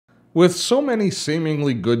With so many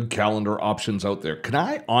seemingly good calendar options out there, can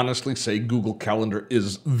I honestly say Google Calendar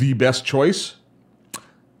is the best choice?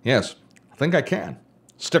 Yes, I think I can.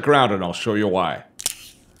 Stick around and I'll show you why.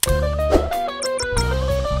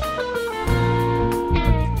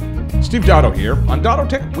 Steve Dotto here. On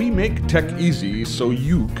DottoTech, we make tech easy so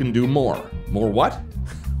you can do more. More what?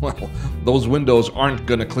 Well, those windows aren't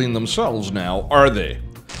going to clean themselves now, are they?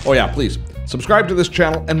 Oh yeah, please, subscribe to this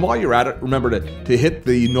channel, and while you're at it, remember to hit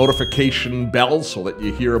the notification bell so that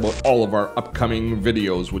you hear about all of our upcoming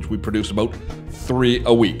videos, which we produce about 3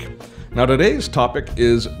 a week. Now today's topic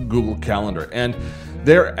is Google Calendar, and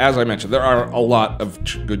as I mentioned, there are a lot of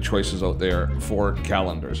good choices out there for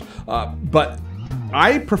calendars, but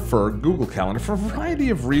I prefer Google Calendar for a variety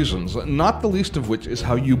of reasons, not the least of which is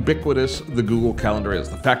how ubiquitous the Google Calendar is.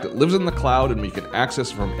 The fact it lives in the cloud and we can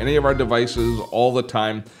access it from any of our devices all the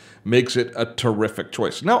time makes it a terrific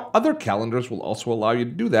choice. Now, other calendars will also allow you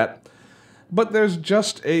to do that, but there's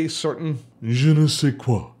just a certain je ne sais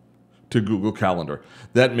quoi to Google Calendar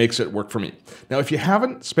that makes it work for me. Now, if you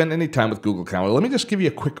haven't spent any time with Google Calendar, let me just give you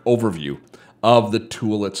a quick overview of the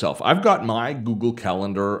tool itself. I've got my Google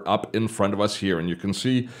Calendar up in front of us here, and you can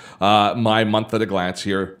see my month at a glance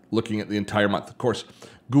here, looking at the entire month. Of course,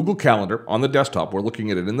 Google Calendar on the desktop, we're looking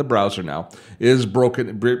at it in the browser now, is broken.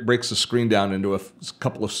 It breaks the screen down into a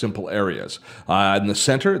couple of simple areas. In the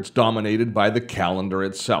center, it's dominated by the calendar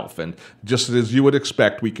itself. And just as you would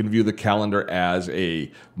expect, we can view the calendar as a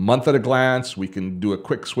month at a glance. We can do a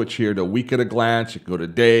quick switch here to week at a glance. You can go to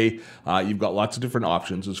day. You've got lots of different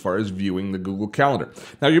options as far as viewing the Google Calendar.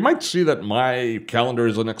 Now, you might see that my calendar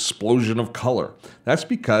is an explosion of color. That's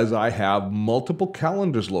because I have multiple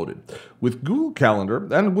calendars loaded. With Google Calendar,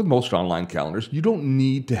 and with most online calendars, you don't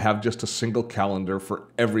need to have just a single calendar for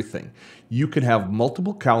everything. You can have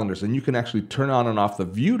multiple calendars, and you can actually turn on and off the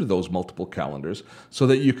view to those multiple calendars so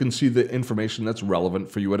that you can see the information that's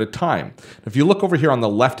relevant for you at a time. If you look over here on the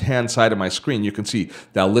left-hand side of my screen, you can see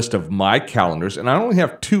that list of my calendars, and I only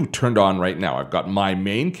have 2 turned on right now. I've got my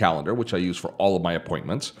main calendar, which I use for all of my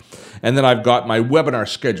appointments, and then I've got my webinar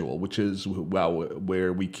schedule, which is, well,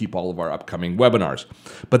 where we keep all of our upcoming webinars.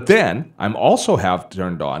 But then I'm also have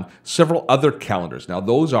turned on several other calendars. Now,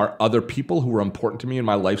 those are other people who are important to me in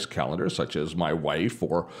my life's calendar, such as my wife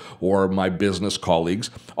or my business colleagues.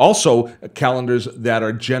 Also, calendars that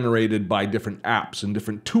are generated by different apps and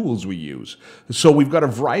different tools we use. So we've got a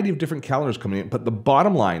variety of different calendars coming in, but the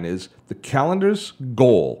bottom line is the calendar's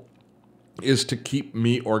goal is to keep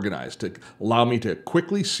me organized, to allow me to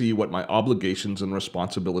quickly see what my obligations and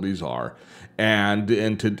responsibilities are, and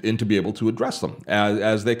to be able to address them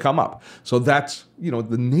as they come up. So that's,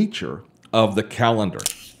 the nature of the calendar.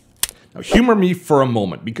 Now, humor me for a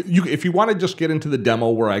moment, because if you want to just get into the demo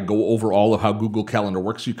where I go over all of how Google Calendar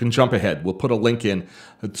works, you can jump ahead. We'll put a link in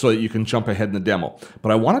so that you can jump ahead in the demo.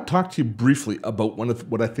 But I want to talk to you briefly about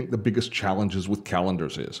what I think the biggest challenges with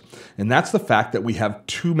calendars is. And that's the fact that we have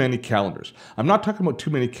too many calendars. I'm not talking about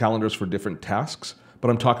too many calendars for different tasks,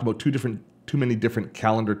 but I'm talking about too many different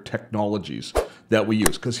calendar technologies that we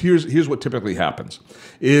use. Because here's what typically happens,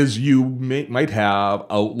 is you might have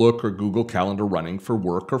Outlook or Google Calendar running for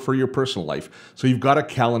work or for your personal life. So you've got a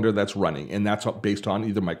calendar that's running, and that's based on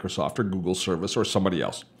either Microsoft or Google service or somebody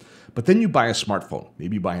else. But then you buy a smartphone,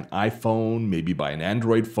 maybe buy an iPhone, maybe buy an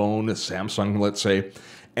Android phone, a Samsung, let's say,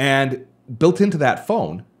 and built into that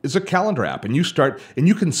phone is a calendar app. And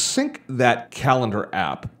you can sync that calendar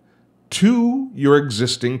app to your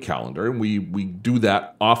existing calendar, and we do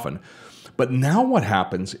that often. But now what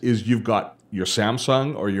happens is you've got your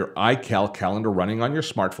Samsung or your iCal calendar running on your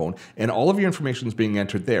smartphone, and all of your information is being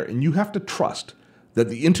entered there, and you have to trust that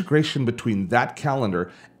the integration between that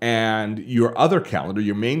calendar and your other calendar,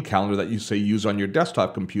 your main calendar that you say use on your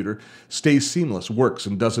desktop computer, stays seamless, works,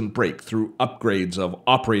 and doesn't break through upgrades of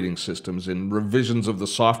operating systems and revisions of the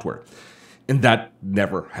software. And that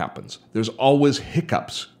never happens. There's always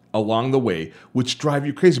hiccups along the way, which drive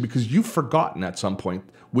you crazy because you've forgotten at some point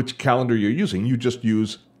which calendar you're using. You just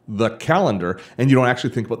use the calendar and you don't actually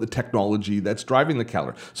think about the technology that's driving the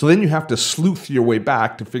calendar. So then you have to sleuth your way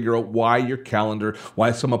back to figure out why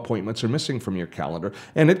some appointments are missing from your calendar,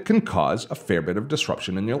 and it can cause a fair bit of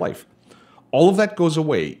disruption in your life. All of that goes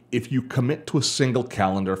away if you commit to a single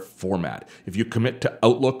calendar format. If you commit to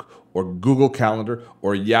Outlook or Google Calendar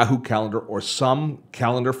or Yahoo Calendar or some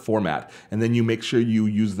calendar format, and then you make sure you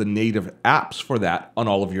use the native apps for that on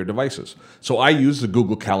all of your devices. So I use the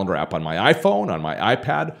Google Calendar app on my iPhone, on my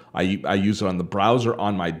iPad. I use it on the browser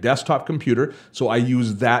on my desktop computer. So I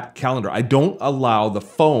use that calendar. I don't allow the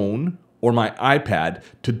phone or my iPad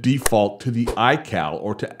to default to the iCal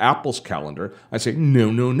or to Apple's calendar. I say, no,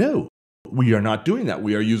 no, no. We are not doing that.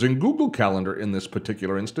 We are using Google Calendar in this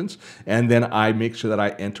particular instance. And then I make sure that I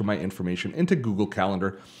enter my information into Google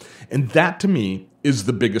Calendar. And that to me is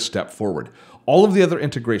the biggest step forward. All of the other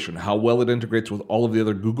integration, how well it integrates with all of the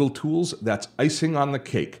other Google tools, that's icing on the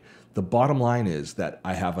cake. The bottom line is that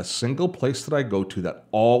I have a single place that I go to that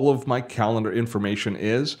all of my calendar information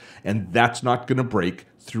is, and that's not going to break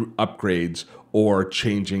through upgrades or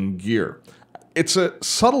changing gear. It's a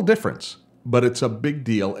subtle difference, but it's a big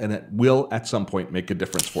deal, and it will at some point make a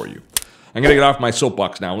difference for you. I'm going to get off my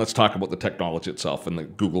soapbox now. Let's talk about the technology itself and the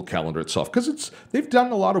Google Calendar itself, because they've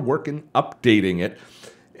done a lot of work in updating it.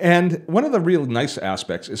 And one of the really nice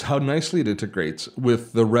aspects is how nicely it integrates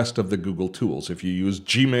with the rest of the Google tools. If you use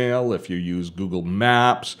Gmail, if you use Google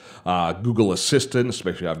Maps, Google Assistant,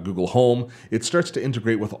 especially if you have Google Home, it starts to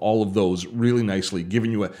integrate with all of those really nicely,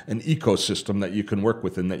 giving you an ecosystem that you can work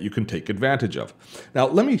with and that you can take advantage of. Now,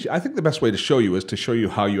 I think the best way to show you is to show you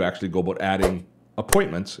how you actually go about adding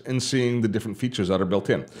appointments and seeing the different features that are built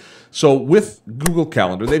in. So with Google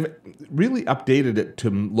Calendar, they've really updated it to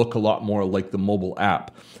look a lot more like the mobile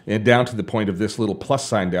app, and down to the point of this little plus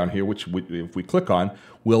sign down here, which if we click on,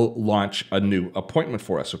 will launch a new appointment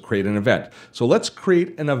for us, so create an event. So let's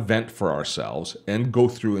create an event for ourselves and go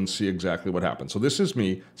through and see exactly what happens. So this is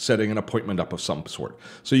me setting an appointment up of some sort.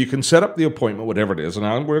 So you can set up the appointment, whatever it is,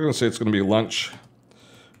 and we're going to say it's going to be lunch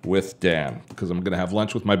with Dan, because I'm going to have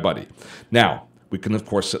lunch with my buddy. Now, we can, of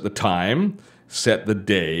course, set the time, set the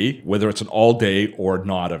day, whether it's an all-day or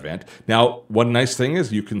not event. Now, one nice thing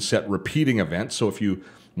is you can set repeating events. So if you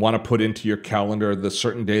want to put into your calendar the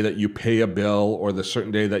certain day that you pay a bill or the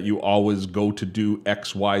certain day that you always go to do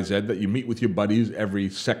X, Y, Z, that you meet with your buddies every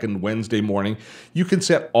second Wednesday morning, you can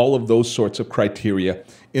set all of those sorts of criteria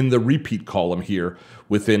in the repeat column here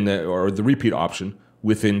within, or the repeat option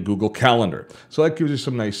within Google Calendar. So that gives you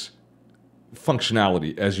some nice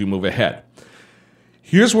functionality as you move ahead.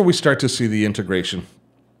 Here's where we start to see the integration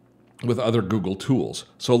with other Google tools.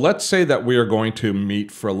 So let's say that we are going to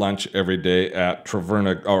meet for lunch every day at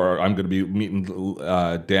Traverna, or I'm going to be meeting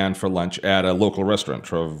Dan for lunch at a local restaurant.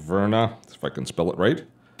 Traverna, if I can spell it right,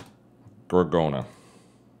 Gorgona.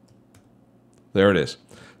 There it is.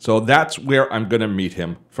 So that's where I'm going to meet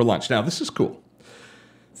him for lunch. Now, this is cool.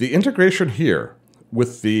 The integration here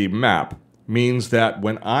with the map means that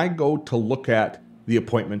when I go to look at the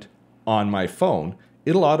appointment on my phone,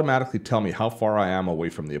 it'll automatically tell me how far I am away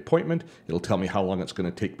from the appointment. It'll tell me how long it's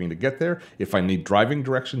going to take me to get there. If I need driving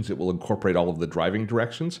directions, it will incorporate all of the driving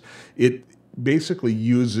directions. It basically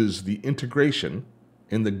uses the integration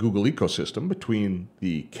in the Google ecosystem between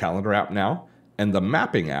the calendar app now and the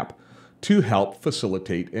mapping app to help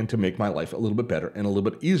facilitate and to make my life a little bit better and a little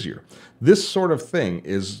bit easier. This sort of thing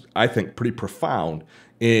is, I think, pretty profound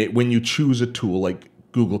when you choose a tool like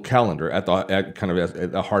Google Calendar at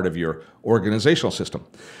the heart of your organizational system.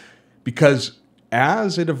 Because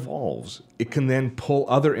as it evolves, it can then pull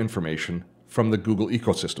other information from the Google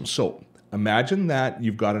ecosystem. So imagine that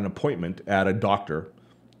you've got an appointment at a doctor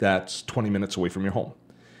that's 20 minutes away from your home.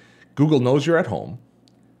 Google knows you're at home.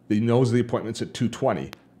 It knows the appointment's at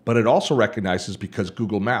 2:20, but it also recognizes, because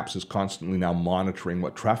Google Maps is constantly now monitoring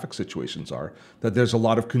what traffic situations are, that there's a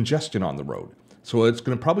lot of congestion on the road. So it's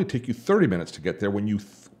going to probably take you 30 minutes to get there when you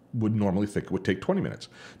would normally think it would take 20 minutes.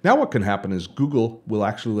 Now what can happen is Google will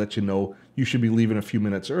actually let you know you should be leaving a few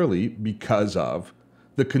minutes early because of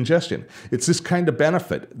the congestion. It's this kind of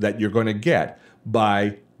benefit that you're going to get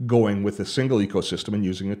by going with a single ecosystem and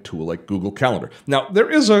using a tool like Google Calendar. Now, there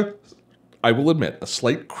is I will admit, a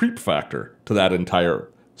slight creep factor to that entire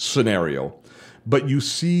scenario, but you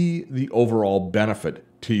see the overall benefit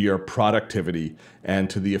to your productivity and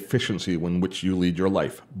to the efficiency in which you lead your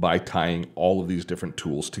life by tying all of these different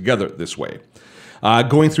tools together this way.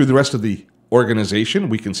 Going through the rest of the organization,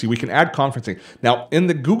 we can see we can add conferencing. Now, in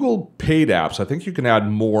the Google paid apps, I think you can add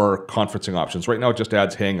more conferencing options. Right now, it just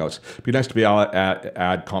adds Hangouts. It'd be nice to be able to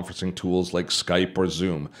add conferencing tools like Skype or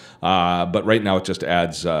Zoom. But right now, it just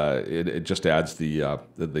adds the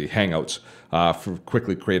Hangouts for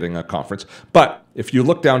quickly creating a conference. But if you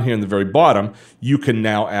look down here in the very bottom, you can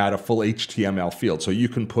now add a full HTML field. So you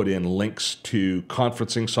can put in links to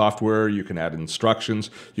conferencing software, you can add instructions,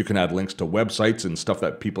 you can add links to websites and stuff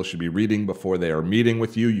that people should be reading before they are meeting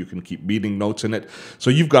with you. You can keep meeting notes in it. So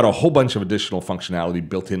you've got a whole bunch of additional functionality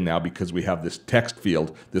built in now because we have this text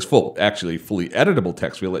field, this fully editable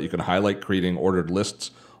text field that you can highlight, creating ordered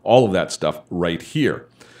lists, all of that stuff right here.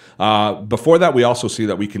 Before that, we also see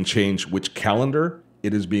that we can change which calendar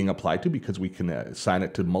it is being applied to, because we can assign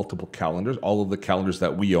it to multiple calendars, all of the calendars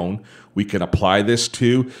that we own. We can apply this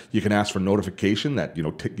to. You can ask for notification that,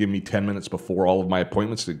 give me 10 minutes before all of my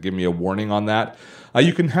appointments to give me a warning on that.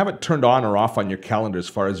 You can have it turned on or off on your calendar as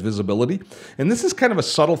far as visibility. And this is kind of a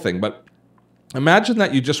subtle thing, but imagine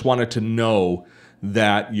that you just wanted to know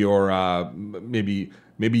that you're maybe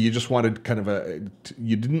you just wanted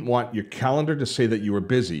you didn't want your calendar to say that you were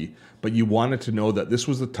busy, but you wanted to know that this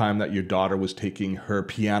was the time that your daughter was taking her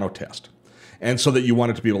piano test. And so that you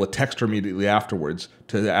wanted to be able to text her immediately afterwards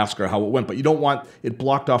to ask her how it went. But you don't want it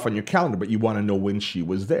blocked off on your calendar, but you want to know when she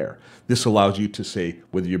was there. This allows you to say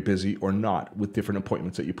whether you're busy or not with different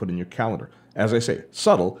appointments that you put in your calendar. As I say,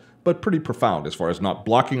 subtle, but pretty profound as far as not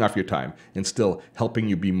blocking off your time and still helping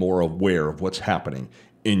you be more aware of what's happening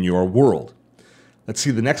in your world. Let's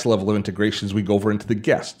see the next level of integration as we go over into the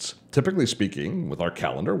guests. Typically speaking, with our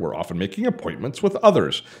calendar, we're often making appointments with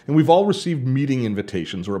others. And we've all received meeting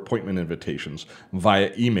invitations or appointment invitations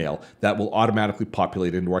via email that will automatically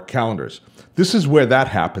populate into our calendars. This is where that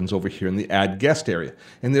happens over here in the Add Guest area.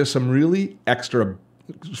 And there's some really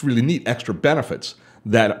neat extra benefits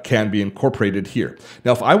that can be incorporated here.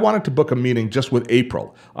 Now, if I wanted to book a meeting just with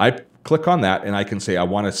April, I click on that and I can say I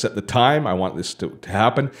want to set the time, I want this to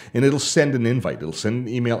happen, and it'll send an invite. It'll send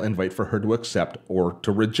an email invite for her to accept or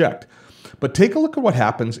to reject. But take a look at what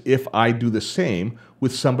happens if I do the same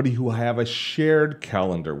with somebody who I have a shared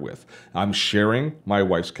calendar with. I'm sharing my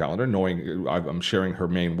wife's calendar, knowing I'm sharing her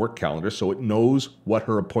main work calendar, so it knows what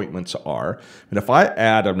her appointments are. And if I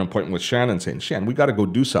add an appointment with Shannon saying, Shan, we got to go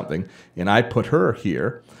do something, and I put her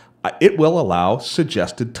here, it will allow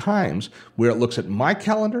suggested times where it looks at my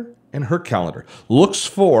calendar and her calendar, looks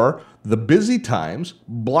for the busy times,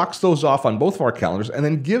 blocks those off on both of our calendars, and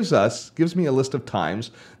then gives me a list of times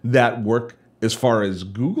that work as far as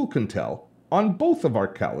Google can tell on both of our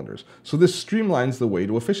calendars. So this streamlines the way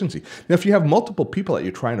to efficiency. Now, if you have multiple people that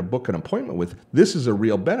you're trying to book an appointment with, this is a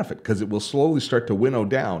real benefit because it will slowly start to winnow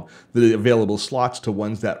down the available slots to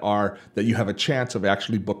ones that you have a chance of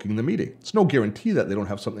actually booking the meeting. It's no guarantee that they don't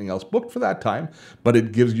have something else booked for that time, but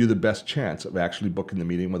it gives you the best chance of actually booking the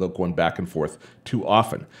meeting without going back and forth too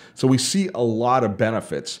often. So we see a lot of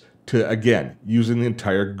benefits to, again, using the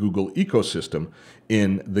entire Google ecosystem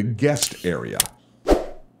in the guest area.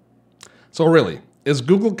 So really, is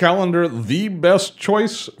Google Calendar the best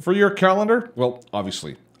choice for your calendar? Well,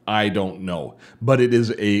 obviously, I don't know. But it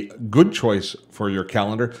is a good choice for your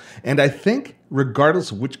calendar. And I think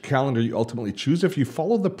regardless of which calendar you ultimately choose, if you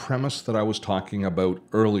follow the premise that I was talking about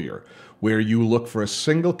earlier, where you look for a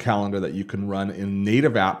single calendar that you can run in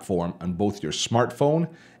native app form on both your smartphone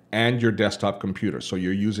and your desktop computer. So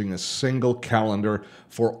you're using a single calendar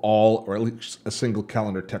for all, or at least a single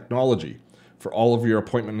calendar technology for all of your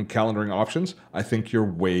appointment and calendaring options, I think you're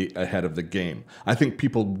way ahead of the game. I think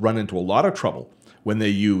people run into a lot of trouble when they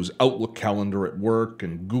use Outlook Calendar at work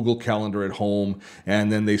and Google Calendar at home,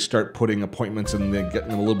 and then they start putting appointments and they're getting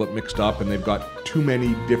them a little bit mixed up and they've got too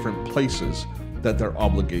many different places that their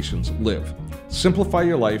obligations live. Simplify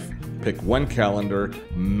your life, pick one calendar,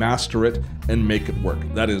 master it, and make it work.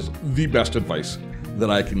 That is the best advice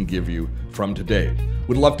that I can give you from today.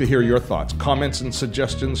 Would love to hear your thoughts. Comments and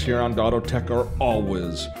suggestions here on DottoTech are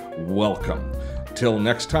always welcome. Till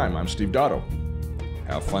next time, I'm Steve Dotto.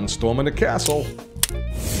 Have fun storming the castle.